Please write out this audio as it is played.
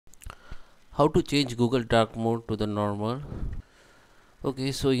How to change Google dark mode to the normal.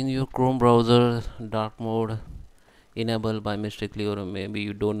 Okay, so in your Chrome browser, dark mode enable by mistakenly, or maybe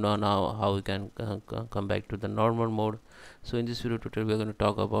you don't know now how you can come back to the normal mode. So in this video tutorial we are going to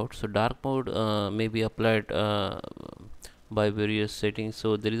talk about, so dark mode may be applied by various settings.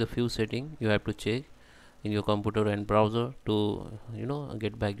 So there is a few settings you have to check in your computer and browser to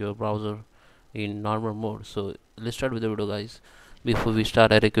get back your browser in normal mode. So let's start with the video, guys. Before we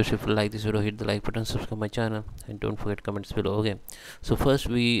start, I request if you like this video, hit the like button, subscribe my channel, and don't forget comments below. Okay, so first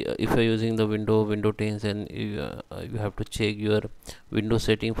we if you're using the window 10, then you have to check your window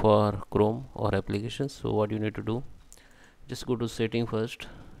setting for Chrome or applications. So what you need to do, just go to setting first,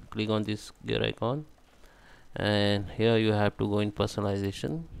 click on this gear icon, and here you have to go in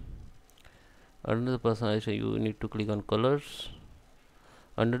personalization. Under the personalization you need to click on colors.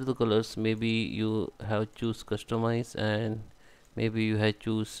 Under the colors, maybe you have choose customize, and maybe you have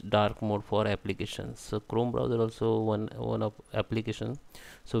choose dark mode for applications. So Chrome browser also one of application.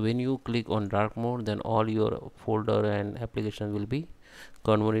 So when you click on dark mode, then all your folder and application will be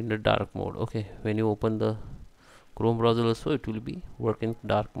converted into dark mode. Okay, when you open the Chrome browser also, it will be work in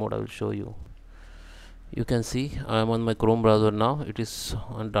dark mode. I will show you. You can see I am on my Chrome browser now. It is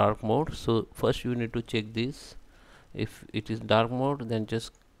on dark mode. So first you need to check this. If it is dark mode, then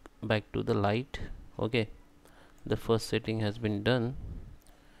just back to the light. Okay, the first setting has been done.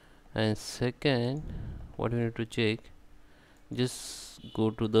 And second, what you need to check, just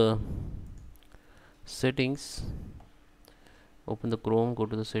go to the settings, open the Chrome, go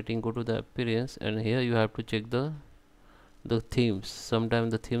to the setting, go to the appearance, and here you have to check the themes.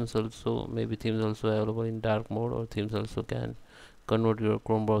 Sometimes the themes also, maybe themes also available in dark mode, or themes also can convert your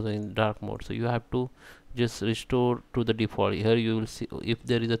Chrome browser in dark mode. So you have to just restore to the default. Here you will see if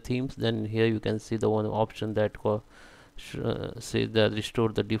there is a themes, then here you can see the one option that say that restore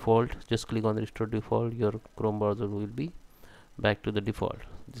the default. Just click on restore default, your Chrome browser will be back to the default.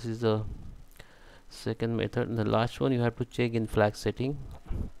 This is the second method. And the last one, you have to check in flag setting,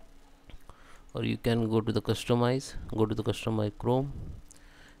 or you can go to the customize, go to the customize Chrome,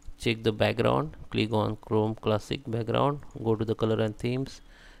 check the background, click on Chrome classic background, go to the color and themes,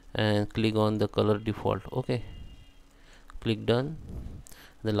 and click on the color default. Okay, click done.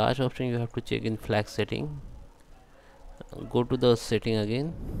 The last option you have to check in flag setting, go to the setting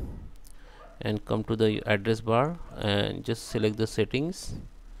again and come to the address bar and just select the settings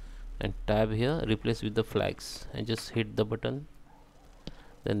and tab here replace with the flags, and just hit the button.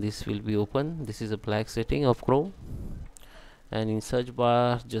 Then this will be open. This is a flag setting of Chrome, and in search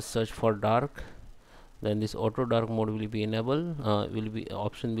bar just search for dark. Then this auto dark mode will be enabled, will be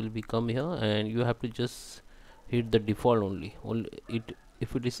option will be come here, and you have to just hit the default only it.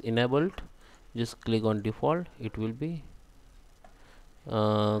 If it is enabled, just click on default, it will be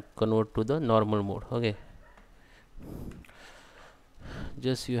convert to the normal mode. Okay,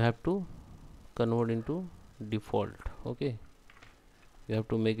 just you have to convert into default. Okay, you have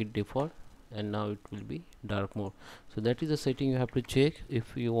to make it default, and now it will be dark mode. So that is the setting you have to check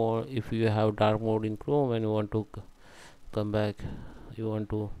if you want, if you have dark mode in Chrome and you want to come back, you want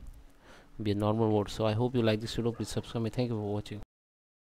to be a normal mode. So I hope you like this video. Please subscribe me. Thank you for watching.